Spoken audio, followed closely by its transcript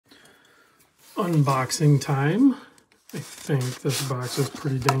Unboxing time. I think this box is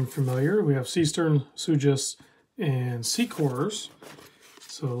pretty dang familiar. We have Seastern, Sugess, and Secors.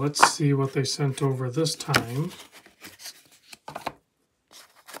 So let's see what they sent over this time.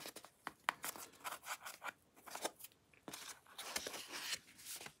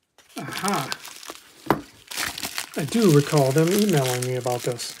 Aha! I do recall them emailing me about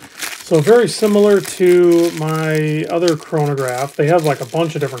this. So very similar to my other chronograph. They have like a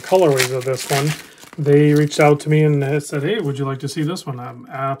bunch of different colorways of this one. They reached out to me and said, hey, would you like to see this one? I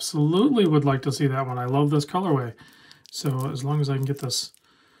absolutely would like to see that one. I love this colorway. So as long as I can get this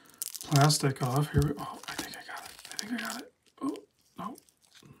plastic off. Here we go. Oh, I think I got it. I think I got it. Oh, no.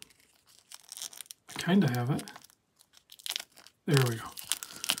 I kind of have it. There we go.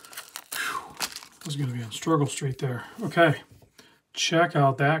 Whew. I was going to be on Struggle Street there. Okay. Check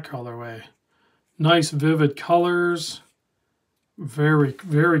out that colorway. Nice vivid colors. Very,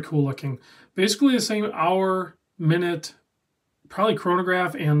 very cool looking. Basically the same hour, minute, probably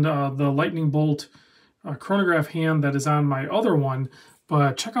chronograph and the lightning bolt chronograph hand that is on my other one.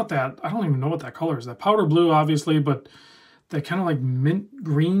 But check out that. I don't even know what that color is. That powder blue, obviously, but that kind of like mint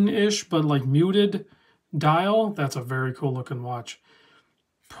greenish, but like muted dial. That's a very cool looking watch.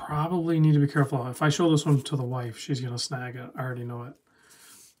 Probably need to be careful. If I show this one to the wife, she's going to snag it. I already know it.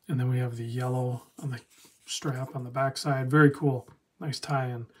 And then we have the yellow on the strap on the backside. Very cool. Nice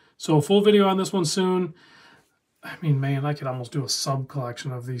tie-in. So a full video on this one soon. I mean, man, I could almost do a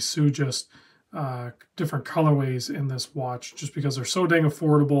sub-collection of these Sugess different colorways in this watch just because they're so dang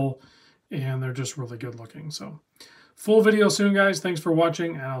affordable and they're just really good looking. So full video soon, guys. Thanks for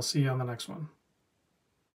watching, and I'll see you on the next one.